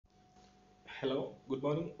Hello, good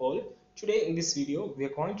morning all. Today in this video we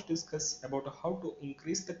are going to discuss about how to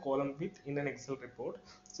increase the column width in an Excel report.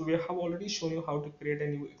 So we have already shown you how to create a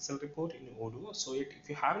new Excel report in Odoo. So if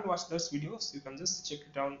you haven't watched those videos, you can just check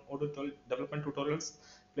it down Odoo development tutorials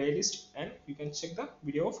playlist and you can check the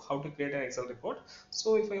video of how to create an Excel report.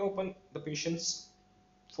 So if I open the patient's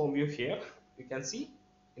form view here, you can see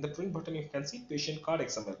in the print button you can see patient card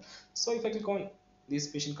XML. So if I click on this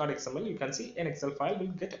patient card XML, you can see an Excel file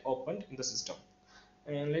will get opened in the system.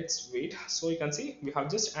 And let's wait. So you can see we have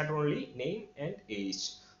just added only name and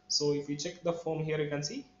age. So if you check the form here, you can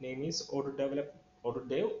see name is Odoo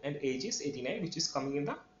Dev and age is 89, which is coming in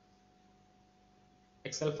the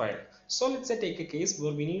Excel file. So let's say take a case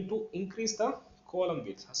where we need to increase the column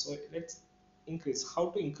width. So let's increase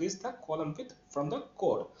how to increase the column width from the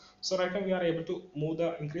code. So right now we are able to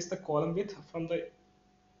increase the column width from the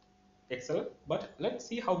Excel, but let's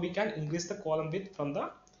see how we can increase the column width from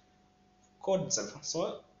the code itself.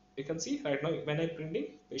 So you can see right now when I printing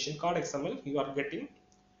patient card XML, you are getting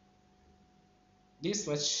this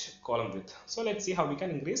much column width. So let's see how we can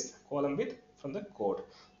increase column width from the code.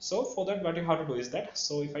 So for that, what you have to do is that,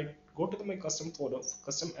 so if I go to my custom folder,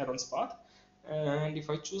 custom add-ons path, and if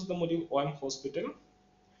I choose the module OM hospital,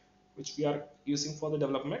 which we are using for the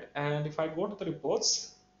development, and if I go to the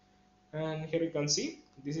reports, and here you can see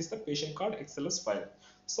this is the patient card XLS file.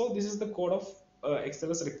 So this is the code of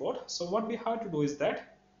XLS report. So what we have to do is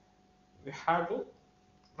that we have to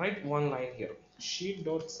write one line here, sheet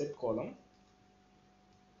dot set column,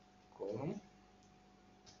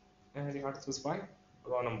 and you have to specify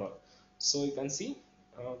row number. So you can see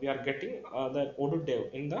we are getting the Odoo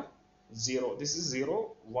dev in the 0. This is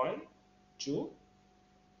 0 1 2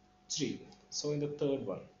 3. So in the third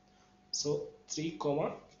one, so 3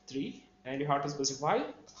 comma 3, and you have to specify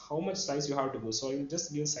how much size you have to go. So I will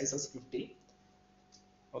just give size as 50.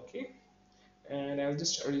 Okay, and I'll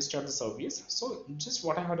just restart the service. So just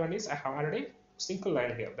what I have done is I have added a single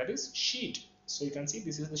line here, that is sheet. So you can see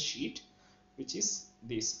this is the sheet, which is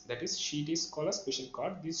this, that is sheet is called as patient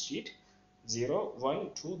card. This sheet 0 1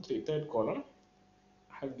 2 3, third column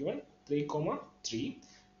I have given 3 comma 3,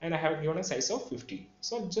 and I have given a size of 50.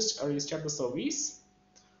 So just restart the service.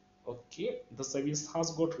 Okay, the service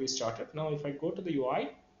has got restarted. Now if I go to the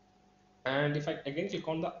UI, and if I again click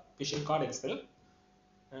on the patient card Excel,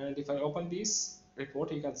 and if I open this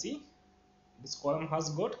report, you can see this column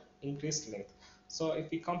has got increased length. So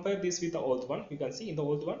if we compare this with the old one, you can see in the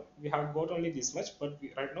old one we have got only this much, but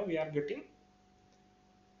right now we are getting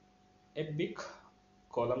a big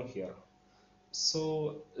column here.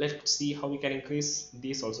 So let's see how we can increase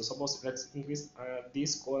these also. Suppose let's increase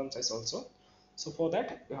these column size also. So for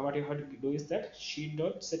that, what you have to do is that sheet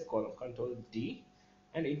dot set column, control D,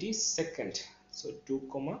 and it is second, so 2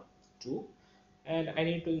 comma 2, and I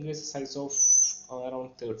need to increase the size of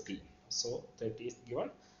around 30. So 30 is given.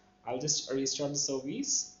 I'll just restart the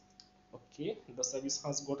service. Okay, the service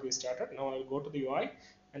has got restarted. Now I'll go to the UI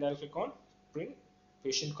and I'll click on print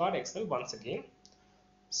patient card Excel once again.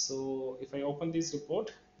 So if I open this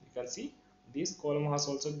report, you can see this column has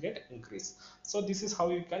also get increased. So this is how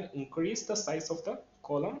you can increase the size of the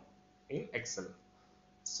column in Excel.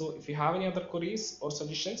 So if you have any other queries or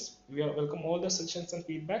suggestions, we are welcome all the suggestions and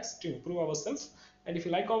feedbacks to improve ourselves. And if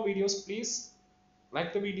you like our videos, please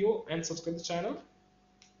like the video and subscribe the channel,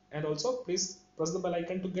 and also please press the bell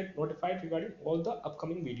icon to get notified regarding all the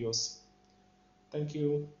upcoming videos. Thank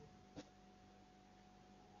you.